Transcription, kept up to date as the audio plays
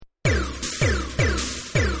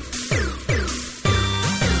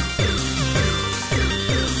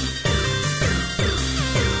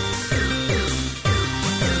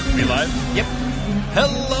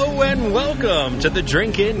and welcome to the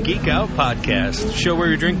Drink In, Geek Out podcast, show where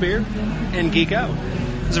you drink beer and geek out.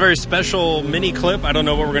 It's a very special mini clip. I don't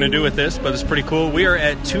know what we're going to do with this, but it's pretty cool. We are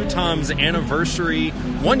at Two Tom's anniversary,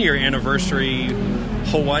 1 year anniversary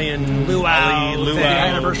Hawaiian luau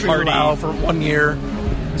anniversary party luau for 1 year.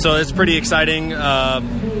 So it's pretty exciting.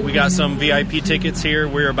 We got some VIP tickets here.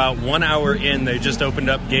 We're about 1 hour in. They just opened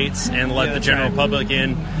up gates and let the general public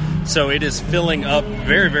in. So it is filling up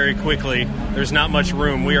very, very quickly. There's not much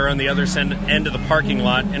room. We are on the other end of the parking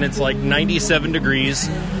lot, and it's like 97 degrees,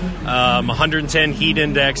 110 heat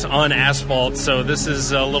index on asphalt. So this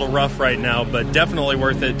is a little rough right now, but definitely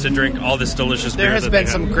worth it to drink all this delicious beer. There has been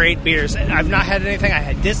some great beers. I've not had anything I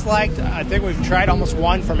had disliked. I think we've tried almost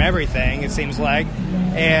one from everything, it seems like.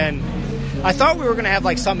 And I thought we were going to have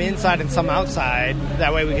like some inside and some outside.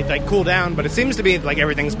 That way we could like cool down, but it seems to be like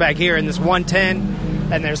everything's back here in this one tent.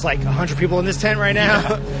 And there's like 100 people in this tent right now.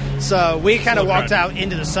 Yeah. So we kind of walked out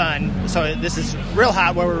into the sun. So this is real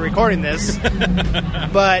hot where we're recording this.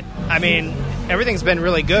 But, I mean, everything's been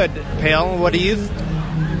really good. Pale, what do you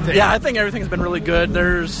think? Yeah, I think everything's been really good.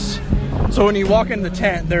 So when you walk in the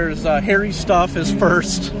tent, there's Harry's Stuff is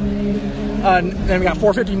first. Then we got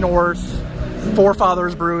 450 North,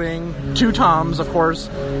 Forefathers Brewing, Two Tom's, of course,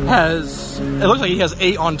 it looks like he has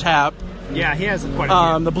 8 on tap. Yeah, he has quite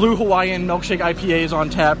a few. The Blue Hawaiian Milkshake IPA is on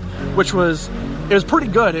tap, it was pretty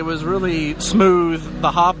good. It was really smooth. The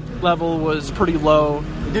hop level was pretty low.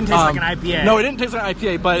 It didn't taste like an IPA. No, it didn't taste like an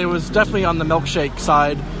IPA, but it was definitely on the milkshake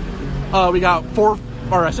side. We got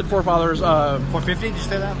Forefathers. 450, did you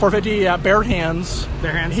say that? 450, yeah. Bare Hands.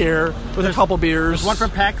 Bare Hands. Here with a couple beers. There's one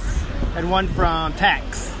from Pex and one from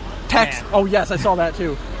Tex. Tex. Oh, yes, I saw that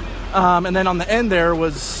too. And then on the end there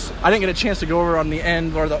I didn't get a chance to go over on the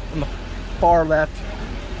end or on the far left.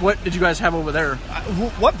 What did you guys have over there?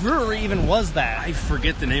 What brewery even was that? I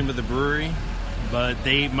forget the name of the brewery, but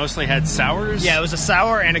they mostly had sours. Yeah, it was a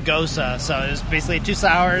sour and a Gosa, so it was basically 2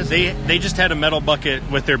 sours. They just had a metal bucket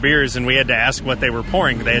with their beers, and we had to ask what they were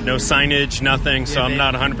pouring. They had no signage, nothing, so I'm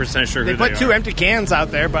not 100% sure who they are. They put 2 empty cans out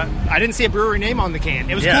there, but I didn't see a brewery name on the can.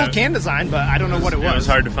 It was cool can design, but I don't know what it was. It was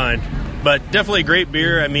hard to find. But definitely a great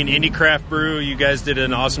beer. I mean, Indie Craft Brew, you guys did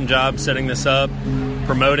an awesome job setting this up,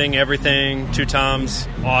 promoting everything. Two Tom's,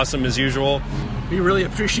 awesome as usual. We really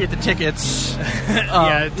appreciate the tickets.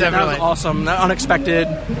 Yeah, definitely. That was awesome. Unexpected.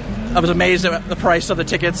 I was amazed at the price of the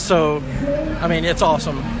tickets, so, I mean, it's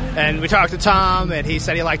awesome. And we talked to Tom, and he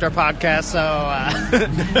said he liked our podcast, so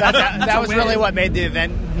that was really what made the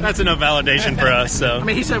event. That's enough validation for us. So I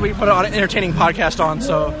mean, he said we put an entertaining podcast on,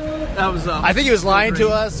 so that was... I think he was lying to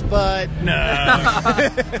us, but... No.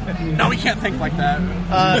 No, we can't think like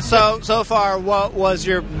that. So far, what was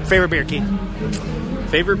your favorite beer, Keith?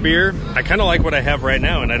 Favorite beer? I kind of like what I have right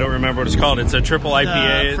now, and I don't remember what it's called. It's a triple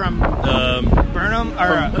IPA. From Burnham?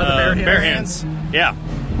 Or Bare Hands. Yeah.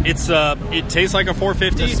 It tastes like a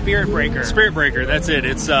 450. It's a Spirit Breaker. Spirit Breaker, that's it.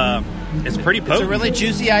 It's pretty potent. It's a really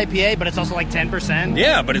juicy IPA, but it's also like 10%.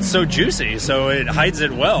 Yeah, but it's so juicy, so it hides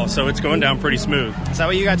it well, so it's going down pretty smooth. Is that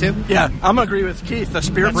what you got too? Yeah, I'm going to agree with Keith. The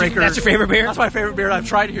Spirit Breaker. That's your favorite beer? That's my favorite beer I've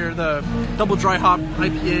tried here. The Double Dry Hop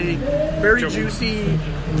IPA. Very juicy,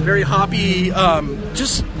 very hoppy,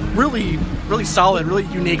 just really, really solid, really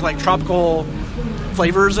unique, like tropical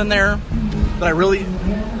flavors in there that I really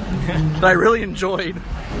enjoyed.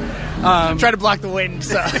 I'm trying to block the wind,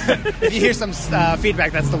 so if you hear some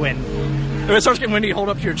feedback, that's the wind. If it starts getting windy, hold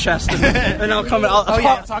up to your chest, and I'll come. I'll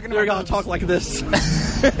talk like this.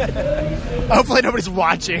 Hopefully, nobody's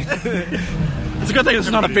watching. It's a good thing this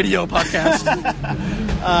is not a video podcast.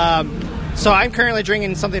 So I'm currently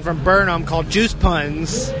drinking something from Burnham called Juice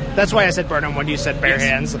Puns. That's why I said Burnham when you said Bare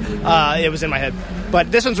Hands. It was in my head,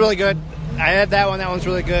 but this one's really good. I had that one. That one's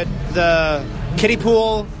really good. The Kiddie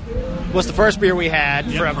Pool was the first beer we had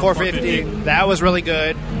from 450. That was really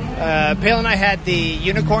good. Pale and I had the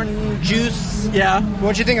Unicorn Juice. Yeah.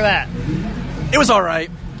 What'd you think of that? It was all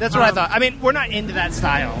right. That's what I thought. I mean, we're not into that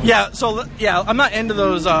style. Yeah, I'm not into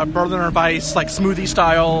those Berliner Weiss, like smoothie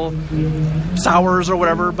style sours or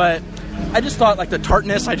whatever, but I just thought, like, the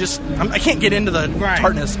tartness, I can't get into the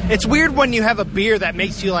tartness. It's weird when you have a beer that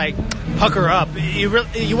makes you, like, pucker up. You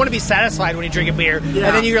want to be satisfied when you drink a beer, and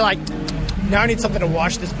then you're like, now I need something to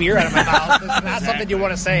wash this beer out of my mouth. It's not something you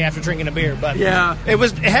want to say after drinking a beer, but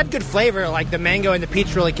it had good flavor. Like the mango and the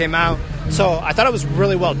peach really came out. So I thought it was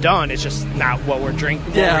really well done. It's just not what we're drinking.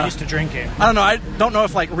 What we're used to drinking. I don't know. I don't know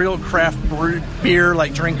if like real craft beer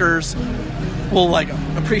like drinkers will like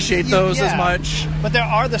appreciate those as much. But there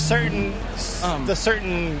are the certain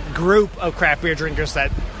group of craft beer drinkers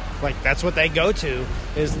that like that's what they go to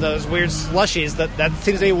is those weird slushies. That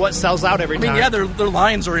seems to be what sells out every time. Yeah, their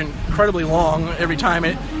lines are incredibly long every time.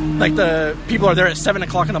 Like the people are there at 7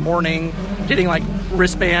 o'clock in the morning, getting like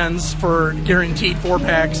wristbands for guaranteed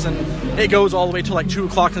 4-packs, and it goes all the way till like 2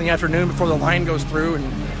 o'clock in the afternoon before the line goes through.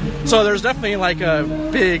 And so there's definitely like a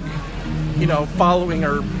big, following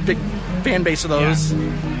or big fan base of those.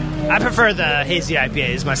 Yeah. I prefer the hazy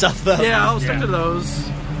IPAs myself, though. Yeah, I'll stick to those.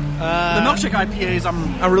 The milkshake IPAs,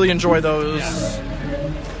 I really enjoy those.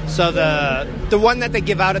 Yeah. So the one that they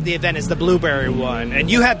give out at the event is the blueberry one,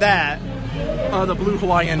 and you had that. The Blue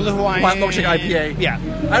Hawaiian milkshake IPA. Yeah,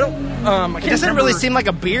 I don't. It doesn't really seem like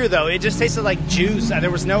a beer though. It just tasted like juice.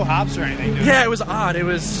 There was no hops or anything. Yeah, it was odd. It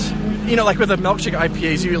was, like with the milkshake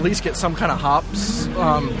IPAs, you at least get some kind of hops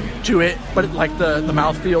to it, but like the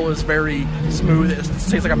mouthfeel is very smooth. It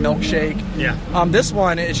tastes like a milkshake. Yeah. This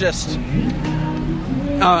one is just.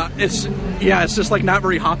 It's just like not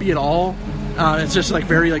very hoppy at all. It's just like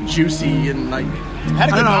very like juicy and like had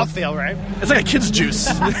a good mouthfeel, right? It's like a kid's juice.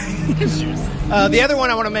 The other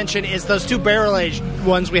one I want to mention is those 2 barrel-aged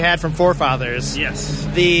ones we had from Forefathers. Yes.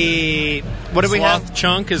 What did we have? Sloth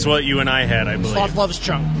Chunk is what you and I had, I believe. Sloth Loves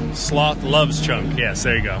Chunk. Sloth Loves Chunk. Yes,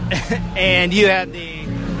 there you go. And you had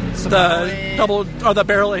the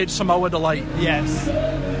barrel-aged Samoa Delight. Yes.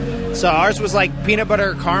 So ours was like peanut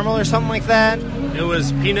butter caramel or something like that. It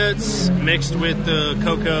was peanuts mixed with the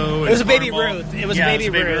cocoa. It was a Baby caramel. Ruth. It was Baby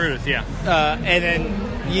Ruth. Yeah. And then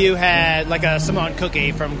you had like a Samoan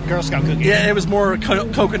cookie from Girl Scout Cookie. Yeah, it was more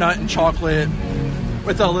coconut and chocolate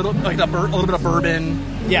with a little bit of bourbon.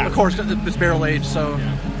 Yeah, of course it's barrel aged. So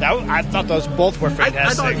I thought those both were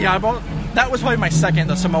fantastic. That was probably my second.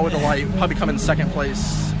 The Samoa Delight probably come in second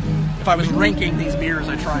place if I was ranking these beers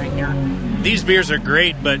I try here. These beers are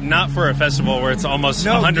great, but not for a festival where it's almost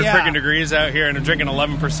 100 freaking degrees out here and I'm drinking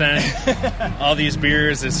 11%. All these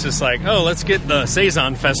beers, it's just like, let's get the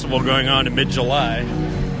Saison Festival going on in mid-July.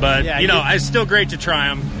 But, it's still great to try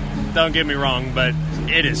them. Don't get me wrong, but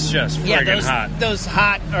it is just friggin' hot. Those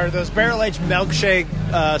barrel-aged milkshake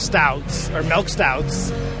stouts, or milk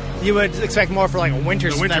stouts, you would expect more for like a winter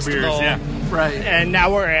festival. Beers, yeah. Right. And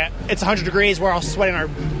now it's 100 degrees, we're all sweating our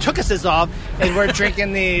tuchuses off, and we're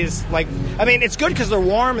drinking these, it's good because they're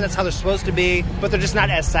warm, and that's how they're supposed to be, but they're just not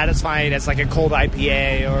as satisfying as like a cold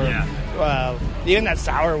IPA, or even that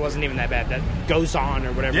sour wasn't even that bad, that Goes On,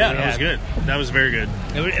 or whatever. Yeah, that was good. That was very good.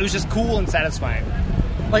 It was just cool and satisfying.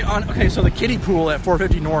 So the kiddie pool at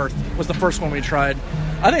 450 North was the first one we tried.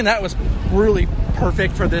 I think that was really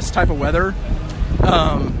perfect for this type of weather,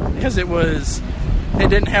 because it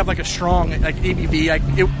didn't have like a strong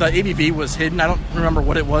ABV. The ABV was hidden. I don't remember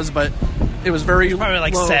what it was, but it was very probably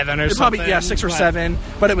like low. 7 or something. Probably 6 or 7,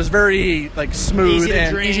 but it was very like smooth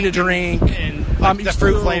easy to drink. And the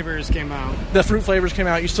fruit flavors came out. The fruit flavors came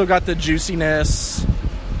out. You still got the juiciness.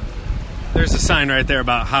 There's a sign right there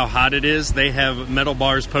about how hot it is. They have metal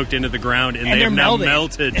bars poked into the ground, and they have now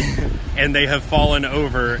melted, and they have fallen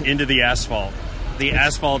over into the asphalt. The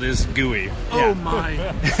asphalt is gooey. Oh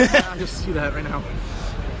my! I just see that right now.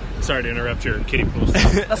 Sorry to interrupt your kiddie pool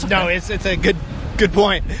stuff. No, it's a good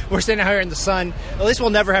point. We're standing out here in the sun. At least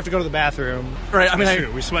we'll never have to go to the bathroom. Right. That's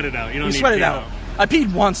true. We sweat it out. You don't need to sweat it out. I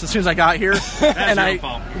peed once as soon as I got here, and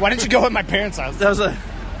fault. Why didn't you go at my parents' house? That was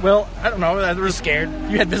Well, I don't know. I was scared.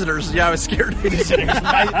 You had visitors. Yeah, I was scared. Visitors.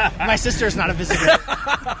 My sister's not a visitor.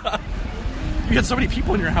 You had so many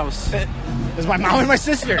people in your house. It was my mom and my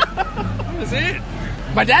sister. That was it.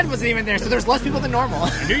 My dad wasn't even there, so there's less people than normal.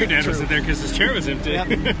 I knew your dad wasn't there because his chair was empty.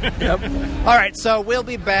 Yep. All right, so we'll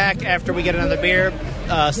be back after we get another beer.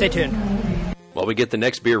 Stay tuned. While we get the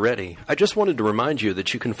next beer ready, I just wanted to remind you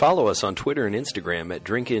that you can follow us on Twitter and Instagram at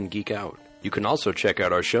DrinkInGeekOut. You can also check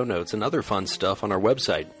out our show notes and other fun stuff on our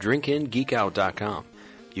website, drinkingeekout.com.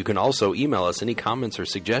 You can also email us any comments or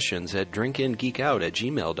suggestions at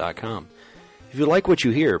drinkingeekout@gmail.com. If you like what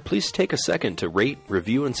you hear, please take a second to rate,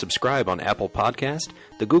 review, and subscribe on Apple Podcast,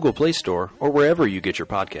 the Google Play Store, or wherever you get your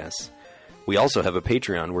podcasts. We also have a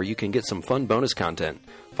Patreon where you can get some fun bonus content.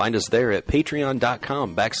 Find us there at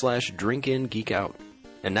patreon.com/drinkingeekout.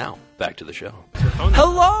 And now, back to the show.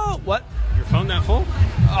 Hello! What? Your phone that full?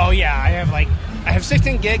 Oh, yeah. I have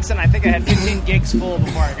 16 gigs, and I think I had 15 gigs full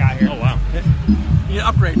before I got here. Oh, wow. You need to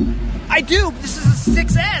upgrade. I do, but this is a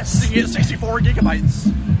 6S. You get 64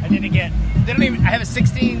 gigabytes. I didn't get... I have a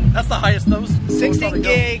 16... That's the highest those... 16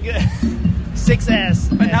 gig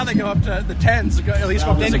 6S. But now they go up to the 10s, at least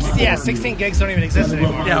go up to 64. Yeah, 16 gigs don't even exist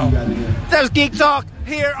anymore. Yeah. That was Geek Talk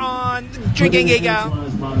here on Drinking Geek Out.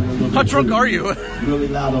 How drunk are you?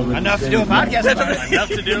 Enough to do a podcast about it. Enough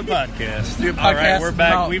to do a podcast. Do a All right, podcast we're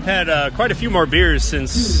back. about- We've had quite a few more beers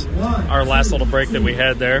since our last little break that we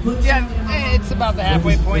had there. Yeah, it's about the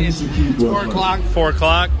halfway point. It's 4 o'clock. 4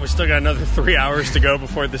 o'clock. We still got another 3 hours to go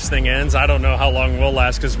before this thing ends. I don't know how long we'll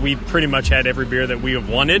last because we pretty much had every beer that we have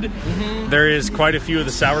wanted. Mm-hmm. There is quite a few of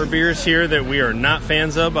the sour beers here that we are not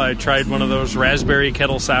fans of. I tried one of those raspberry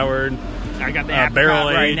kettle soured. I got the barrel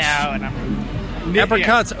apricot right aged. now, and I'm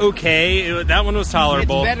Apricot's okay. That one was It's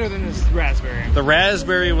tolerable. better than this raspberry. The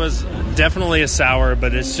raspberry was definitely a sour,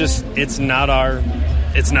 but it's not our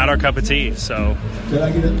cup of tea. So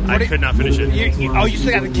I could not finish it. You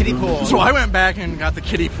still got the kiddie pool. So I went back and got the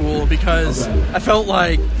kiddie pool because I felt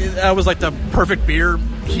like that was like the perfect beer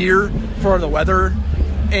here for the weather.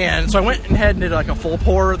 And so I went ahead and did like a full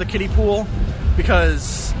pour of the kiddie pool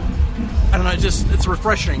because I don't know, it's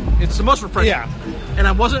refreshing. It's the most refreshing. Yeah. And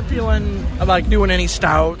I wasn't feeling like doing any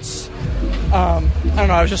stouts. I don't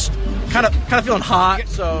know, I was just kind of feeling hot.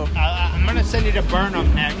 So I'm going to send you to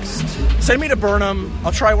Burnham next. send me to Burnham.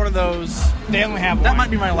 I'll try one of those. They only have That one.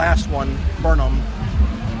 might be my last one, Burnham.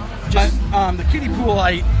 Just the kiddie pool,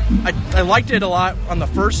 I liked it a lot on the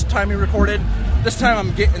first time we recorded. This time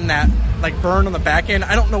I'm getting that like burn on the back end.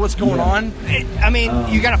 I don't know what's going on. I mean,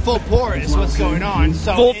 you got a full pour is what's going on.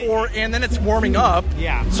 So Full pour, and then it's warming up.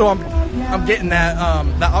 Yeah. So I'm getting that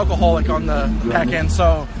that alcoholic on the back end.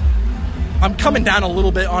 So I'm coming down a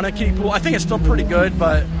little bit on a kiddie pool. I think it's still pretty good,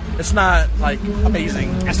 but it's not like amazing.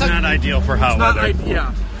 It's not ideal for hot weather.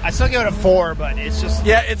 Yeah. I still give it a 4, but it's just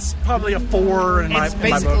Yeah, it's probably a 4 in my it's in my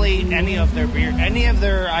book. basically any of their beer, any of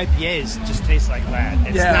their IPAs just taste like that.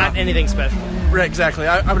 It's Yeah. not anything special. Right, exactly.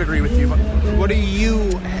 I would agree with you. But What are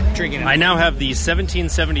you drinking? I now have the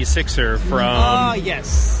 1776er from Oh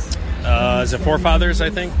yes. is it Forefathers, I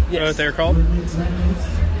think? Is that what they're called?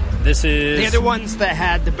 This is The other ones that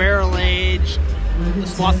had the barrel aged, the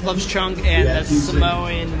Sloth Loves Chunk, and the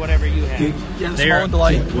Samoan, whatever you had. yeah, the They're, Small and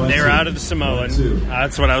Delight. they're out of the Samoan.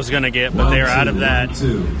 That's what I was going to get, but they're out of that.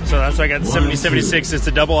 So that's why I got the 7076. It's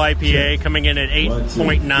a double IPA coming in at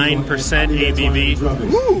 8.9%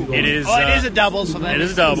 ABV. It is. Oh, it is a double, so that It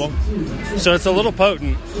is a double. So it's a little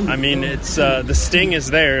potent. I mean, it's the sting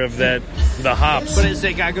is there of the hops. But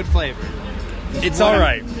it got good flavor. It's all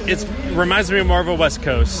right. It reminds me more of a West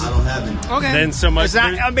Coast Okay. than so much. It's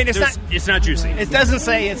not, I mean, It's not juicy. It doesn't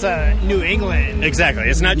say it's a New England. Exactly.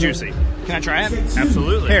 It's not juicy. Can I try it?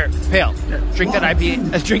 Absolutely. Here, Pale. Drink that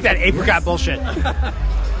IPA. Drink that apricot bullshit.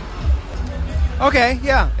 Okay,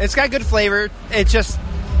 yeah, it's got good flavor. It's just,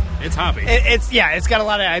 It's hoppy. it's got a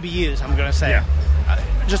lot of IBUs. I'm gonna say. Yeah.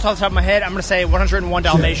 Just off the top of my head, I'm gonna say 101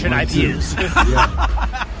 Dalmatian IBUs.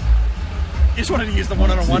 You just wanted to use the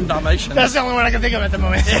 101 Dalmatian. That's the only one I can think of at the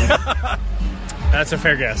moment. That's a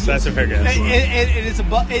fair guess. That's a fair guess.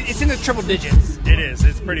 It's in the triple digits. It is.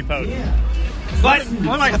 It's pretty potent. But The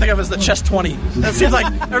one I can think of is the chest 20. It seems like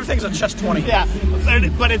everything's a chest 20. yeah,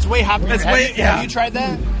 but it's way hoppier. It's way- yeah. Have you tried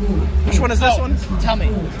that? Which one is this one? Tell me.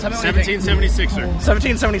 Tell me what you think. 1776er.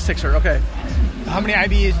 1776er. Okay. How many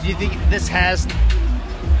IBUs do you think this has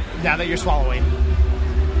now that you're swallowing?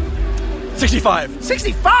 65.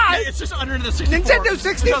 65? It's just under the 64. Nintendo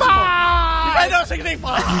 65! Nintendo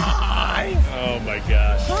 65! Oh my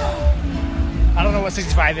gosh. I don't know what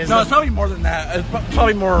 65 is. No, it's probably more than that. It's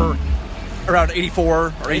probably more around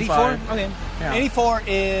 84 or 84? 85. Okay. Yeah. 84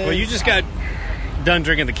 is... Well, you just got done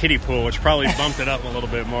drinking the kiddie pool, which probably bumped it up a little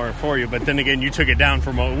bit more for you. But then again, you took it down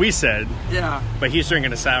from what we said. Yeah. But he's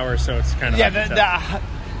drinking a sour, so it's kind of Yeah, hard to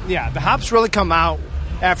tell. the hops really come out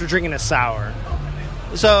after drinking a sour.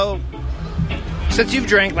 So, since you've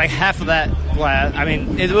drank like half of that glass, I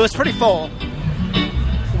mean, it was pretty full.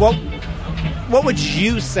 What would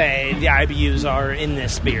you say the IBUs are in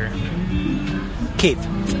this beer? Keith.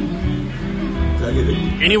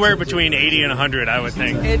 Anywhere between 80 and 100, I would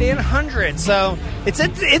think. 80 and 100. So,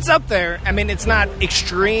 it's up there. I mean, it's not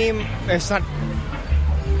extreme. It's not...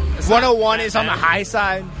 101 is on the high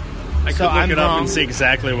side. I could So look I'm it up wrong. and see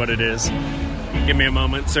exactly what it is. Give me a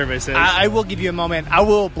moment. Survey says. I will give you a moment. I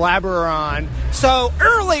will blabber on. So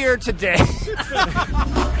earlier today, just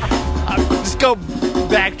go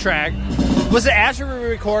backtrack. Was it after we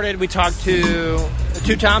recorded? We talked to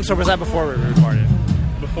Two Toms, or was that before we recorded?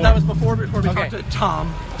 Before. That was before we Okay. talked to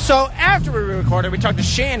Tom. So after we recorded, we talked to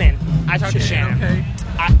Shannon. I talked to Shannon. Okay.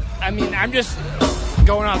 I mean, I'm just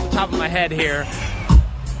going off the top of my head here,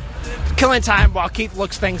 killing time while Keith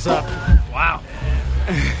looks things up. Wow.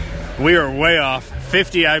 We are way off.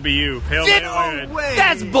 50 IBU. Pale Ale.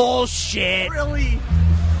 That's bullshit. Really?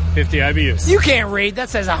 50 IBUs. You can't read. That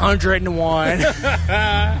says 101.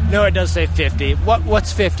 No, it does say 50.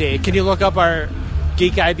 What's 50? Can you look up our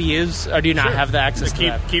geek IBUs, or do you not have the access to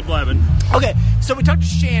that? Keep blabbing. Okay, so we talked to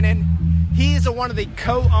Shannon. He's one of the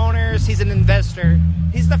co-owners. He's an investor.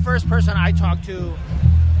 He's the first person I talked to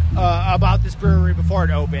about this brewery before it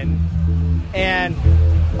opened. And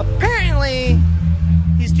apparently,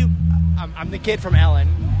 he's too... I'm the kid from Ellen.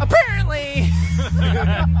 Apparently...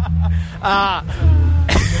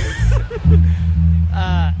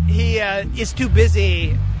 he is too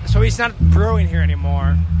busy, so he's not brewing here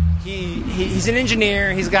anymore. He's an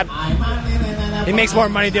engineer. He makes more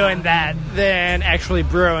money doing that than actually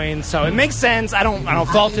brewing, so it makes sense. I don't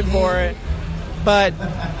fault him for it. But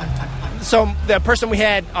so the person we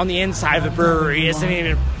had on the inside of the brewery isn't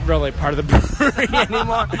even really part of the brewery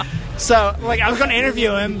anymore. So, like, I was going to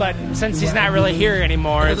interview him, but since he's not really here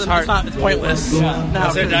anymore, it's hard. It's pointless. Yeah.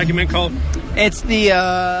 What's that document called? It's the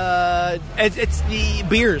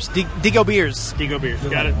beers, Digo Beers. Digo Beers.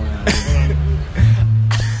 Got it.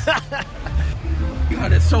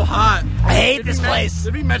 God, it's so hot. I hate this place.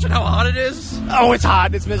 Did we mention how hot it is? Oh, it's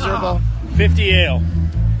hot. It's miserable. 50 ale.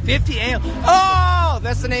 50 ale. Oh,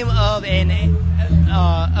 that's the name of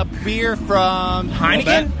a beer from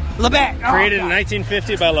Heineken? Labatt. Oh, Created in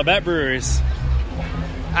 1950 by Labatt Breweries.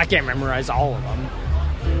 I can't memorize all of them.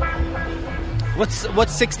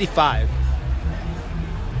 What's 65?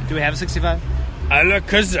 Do we have a 65?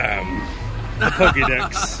 Alakazam. The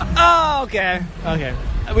Pokédex. Oh, okay. Okay.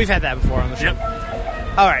 We've had that before on the show.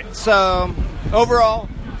 Yep. All right. So, overall,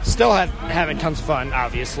 still having tons of fun,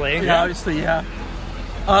 obviously. Yeah, obviously, yeah.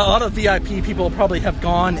 A lot of VIP people probably have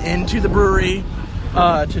gone into the brewery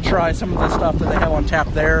to try some of the stuff that they have on tap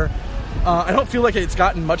there. I don't feel like it's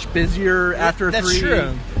gotten much busier after That's 3.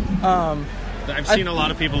 True. I've seen a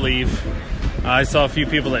lot of people leave. I saw a few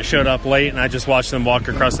people that showed up late, and I just watched them walk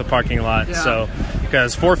across the parking lot. Yeah. So,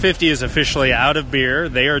 because 450 is officially out of beer,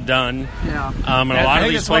 they are done. Yeah. And a lot of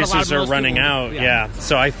these places are running people, out. Yeah.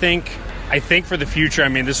 So I think for the future, I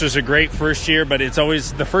mean, this was a great first year, but it's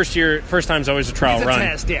always the first time's always a trial run. It's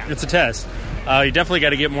a test, yeah. It's a test. You definitely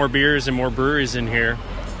got to get more beers and more breweries in here.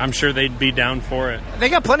 I'm sure they'd be down for it. They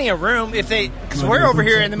got plenty of room because we're over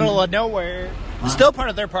here in the middle of nowhere. Still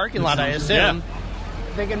part of their parking lot, I assume. Yeah.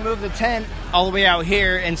 They can move the tent all the way out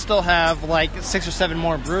here and still have like 6 or 7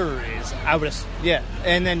 more breweries.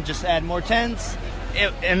 And then just add more tents,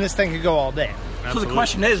 and this thing could go all day. So the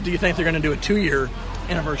question is, do you think they're going to do a 2-year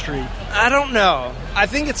anniversary? I don't know. I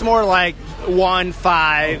think it's more like 1,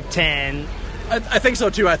 5, 10. I think so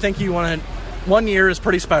too. I think you want 1 year is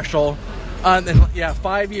pretty special. Then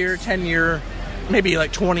 5-year, 10-year, maybe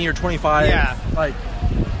like 20 or 25. Yeah.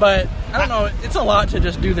 But I don't know. It's a lot to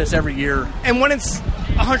just do this every year. And when it's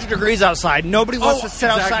 100 degrees outside, nobody wants to sit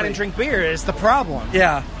outside exactly. and drink beer. Is the problem?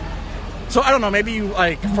 Yeah. So I don't know. Maybe you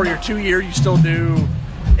for your 2-year, you still do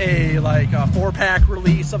a 4-pack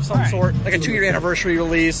release of some sort, like a 2-year anniversary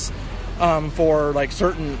release for like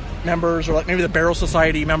certain members, or like maybe the Barrel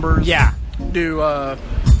Society members. Yeah. Do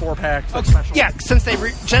 4-packs. Special. Yeah, since they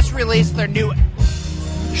just released their new...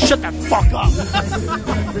 Shut the fuck up.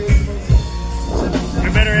 We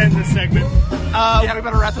better end this segment. We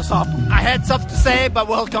better wrap this up. I had stuff to say, but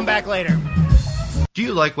we'll come back later. Do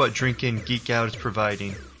you like what Drink In Geek Out is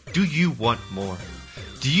providing? Do you want more?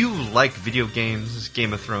 Do you like video games,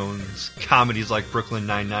 Game of Thrones, comedies like Brooklyn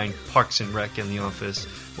Nine-Nine, Parks and Rec, and The Office?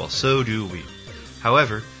 Well, so do we.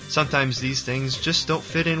 However, sometimes these things just don't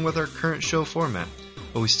fit in with our current show format,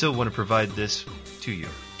 but we still want to provide this to you.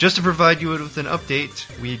 Just to provide you with an update,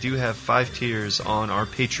 we do have 5 tiers on our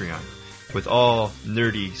Patreon, with all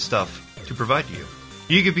nerdy stuff to provide you.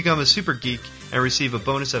 You can become a super geek and receive a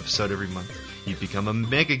bonus episode every month. You become a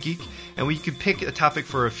mega geek, and we can pick a topic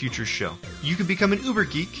for a future show. You can become an uber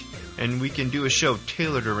geek, and we can do a show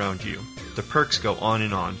tailored around you. The perks go on,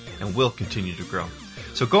 and will continue to grow.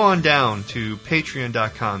 So go on down to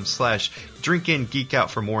patreon.com/drinkingeekout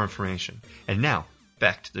for more information. And now,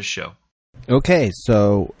 back to the show. Okay,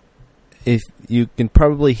 so if you can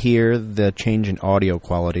probably hear the change in audio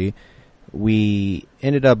quality, we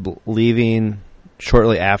ended up leaving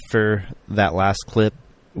shortly after that last clip.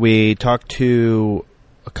 We talked to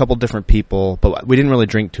a couple different people, but we didn't really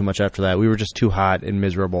drink too much after that. We were just too hot and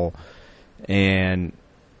miserable, and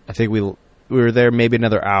I think we were there maybe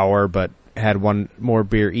another hour, but had one more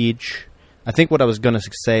beer each. I think what I was going to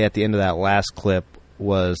say at the end of that last clip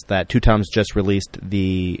was that Two Toms just released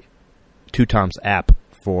the Two Toms app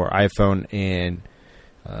for iPhone and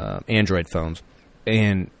Android phones,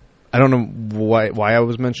 and I don't know why I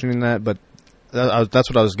was mentioning that, but that's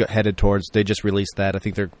what I was headed towards. They just released that. I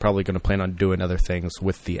think they're probably going to plan on doing other things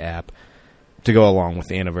with the app to go along with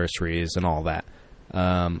the anniversaries and all that.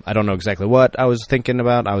 I don't know exactly what I was thinking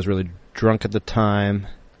about. I was really drunk at the time.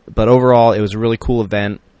 But overall, it was a really cool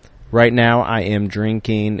event. Right now, I am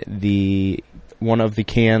drinking one of the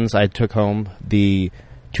cans I took home, the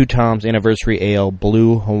Two Toms Anniversary Ale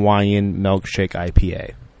Blue Hawaiian Milkshake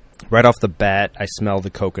IPA. Right off the bat, I smell the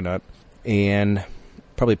coconut and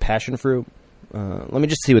probably passion fruit. Let me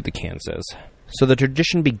just see what the can says. So the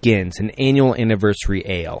tradition begins, an annual anniversary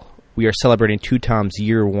ale. We are celebrating Two Toms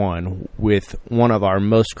Year 1 with one of our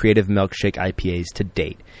most creative milkshake IPAs to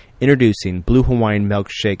date. Introducing Blue Hawaiian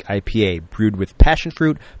Milkshake IPA, brewed with passion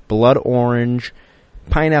fruit, blood orange,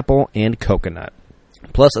 pineapple, and coconut.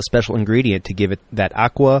 Plus a special ingredient to give it that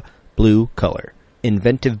aqua blue color.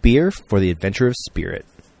 Inventive beer for the adventure of spirit.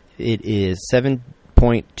 It is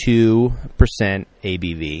 7.2%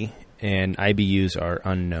 ABV, and IBUs are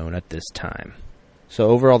unknown at this time. So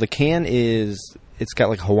overall, the can it's got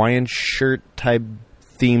like a Hawaiian shirt type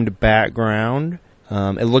themed background.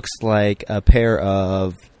 It looks like a pair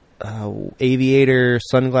of aviator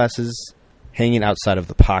sunglasses hanging outside of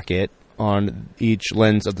the pocket. On each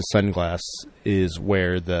lens of the sunglass is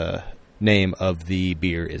where the name of the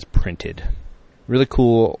beer is printed. Really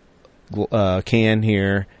cool can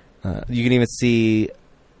here. You can even see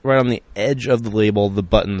right on the edge of the label the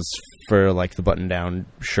buttons for like the button-down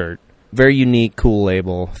shirt. Very unique, cool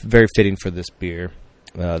label. Very fitting for this beer.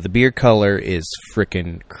 The beer color is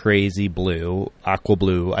frickin' crazy blue, aqua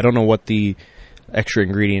blue. I don't know what the extra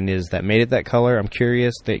ingredient is that made it that color. I'm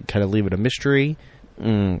curious. They kind of leave it a mystery.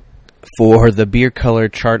 For the beer color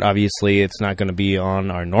chart, obviously, it's not going to be on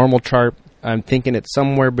our normal chart. I'm thinking it's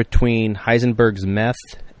somewhere between Heisenberg's Meth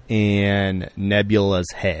and Nebula's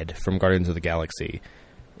Head from Guardians of the Galaxy.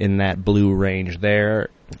 In that blue range there.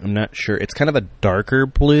 I'm not sure. It's kind of a darker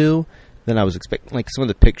blue than I was expecting. Like, some of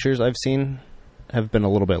the pictures I've seen have been a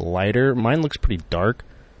little bit lighter. Mine looks pretty dark.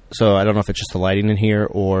 So I don't know if it's just the lighting in here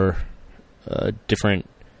or a different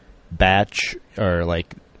batch or,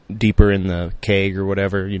 like, deeper in the keg or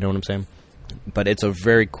whatever, you know what I'm saying? But it's a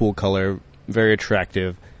very cool color, very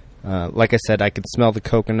attractive. Like I said, I could smell the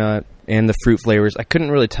coconut and the fruit flavors. I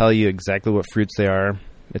couldn't really tell you exactly what fruits they are.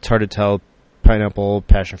 It's hard to tell, pineapple,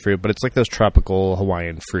 passion fruit, but it's like those tropical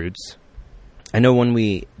Hawaiian fruits. I know when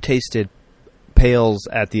we tasted Pales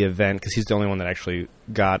at the event, because he's the only one that actually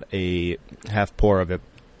got a half pour of it,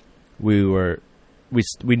 we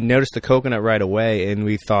noticed the coconut right away, and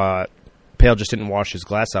we thought Pale just didn't wash his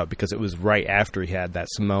glass out because it was right after he had that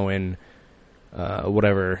Samoan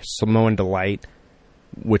Delight,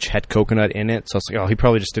 which had coconut in it. So I was like, oh, he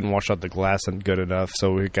probably just didn't wash out the glass good enough,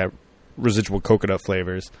 so we got residual coconut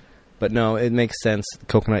flavors. But no, it makes sense.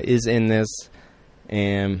 Coconut is in this,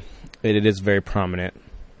 and it is very prominent.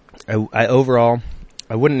 Overall,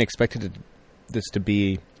 I wouldn't expect this to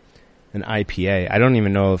be an IPA. I don't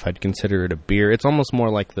even know if I'd consider it a beer. It's almost more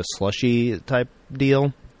like the slushy type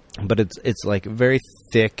deal. But it's like very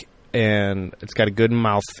thick, and it's got a good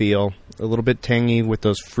mouthfeel, a little bit tangy with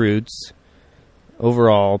those fruits.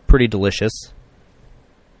 Overall, pretty delicious.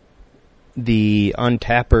 The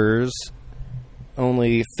untappers,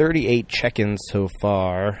 only 38 check-ins so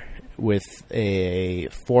far, with a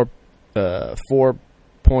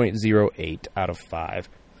 4.08 out of 5.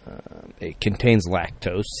 It contains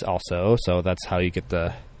lactose also, so that's how you get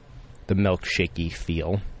the milkshakey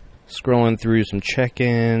feel. Scrolling through some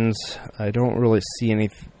check-ins, I don't really see any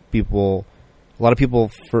people. A lot of people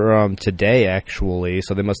from today, actually,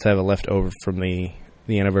 so they must have it left over from the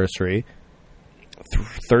anniversary.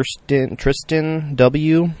 Tristan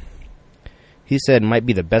W. He said, might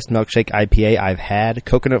be the best milkshake IPA I've had.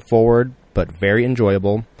 Coconut forward, but very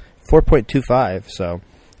enjoyable. 4.25, so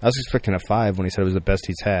I was expecting a 5 when he said it was the best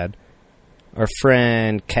he's had. Our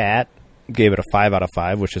friend Kat gave it a 5 out of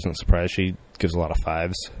 5, which isn't a surprise. She gives a lot of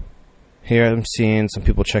 5s. Here I'm seeing some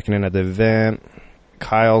people checking in at the event.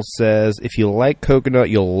 Kyle says, if you like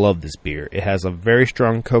coconut, you'll love this beer. It has a very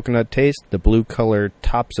strong coconut taste. The blue color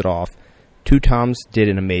tops it off. Two Toms did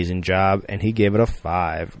an amazing job, and he gave it a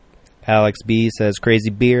 5. Alex B says,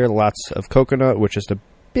 crazy beer, lots of coconut with just a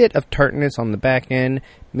bit of tartness on the back end,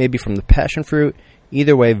 maybe from the passion fruit.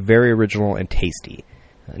 Either way, very original and tasty.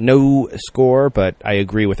 No score, but I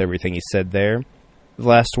agree with everything he said there. The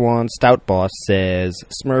last one, Stout Boss says,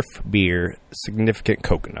 Smurf beer, significant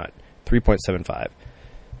coconut, 3.75.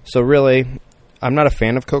 So really, I'm not a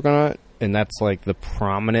fan of coconut, and that's like the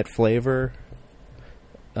prominent flavor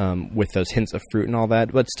with those hints of fruit and all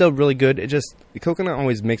that, but still really good. The coconut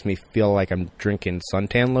always makes me feel like I'm drinking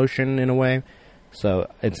suntan lotion in a way, so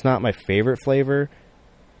it's not my favorite flavor,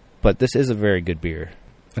 but this is a very good beer.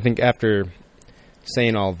 I think after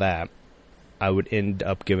saying all that, I would end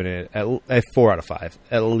up giving it a 4 out of 5.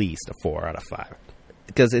 At least a 4 out of 5.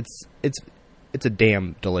 Because it's a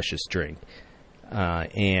damn delicious drink.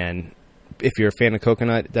 And if you're a fan of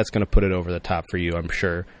coconut, that's going to put it over the top for you, I'm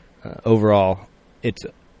sure. Overall,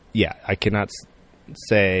 I cannot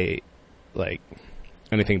say like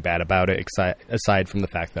anything bad about it aside from the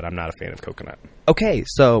fact that I'm not a fan of coconut. Okay,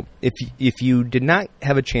 so if you did not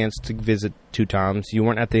have a chance to visit Two Toms, you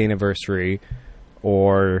weren't at the anniversary,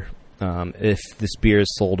 or if this beer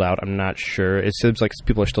is sold out, I'm not sure. It seems like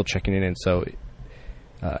people are still checking it in, so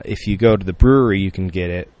if you go to the brewery, you can get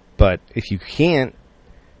it. But if you can't,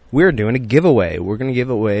 we're doing a giveaway. We're going to give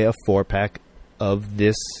away a 4-pack of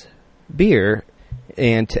this beer.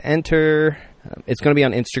 And to enter, it's going to be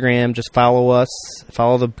on Instagram. Just follow us.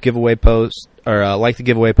 Follow the giveaway post, or like the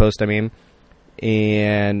giveaway post, and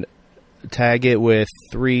tag it with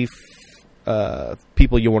 3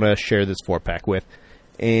 people you want to share this 4-pack with.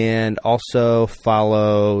 And also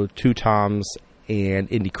follow Two Toms and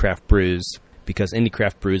Indie Craft Brews, because Indie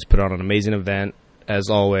Craft Brews put on an amazing event, as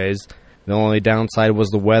always. The only downside was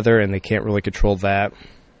the weather, and they can't really control that.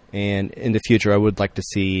 And in the future, I would like to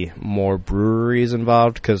see more breweries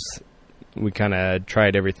involved, because we kind of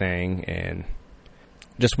tried everything and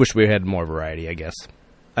just wish we had more variety, I guess.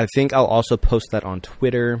 I think I'll also post that on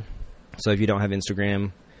Twitter. So if you don't have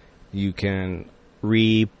Instagram, you can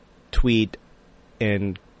retweet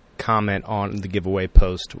and comment on the giveaway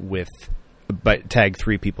post but tag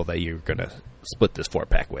 3 people that you're going to split this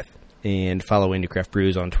 4-pack with. And follow Indie Craft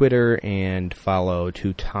Brews on Twitter, and follow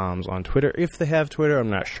Two Toms on Twitter. If they have Twitter, I'm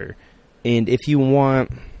not sure. And if you want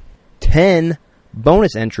 10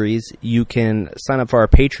 bonus entries, you can sign up for our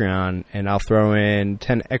Patreon, and I'll throw in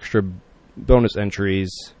 10 extra bonus entries,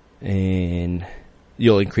 and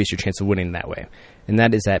you'll increase your chance of winning that way. And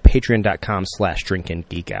that is at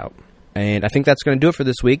patreon.com/drinkandgeekout. And I think that's going to do it for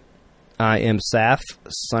this week. I am Saf,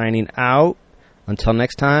 signing out. Until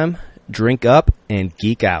next time, drink up and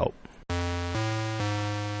geek out.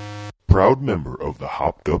 Proud member of the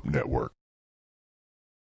Hopped Up Network.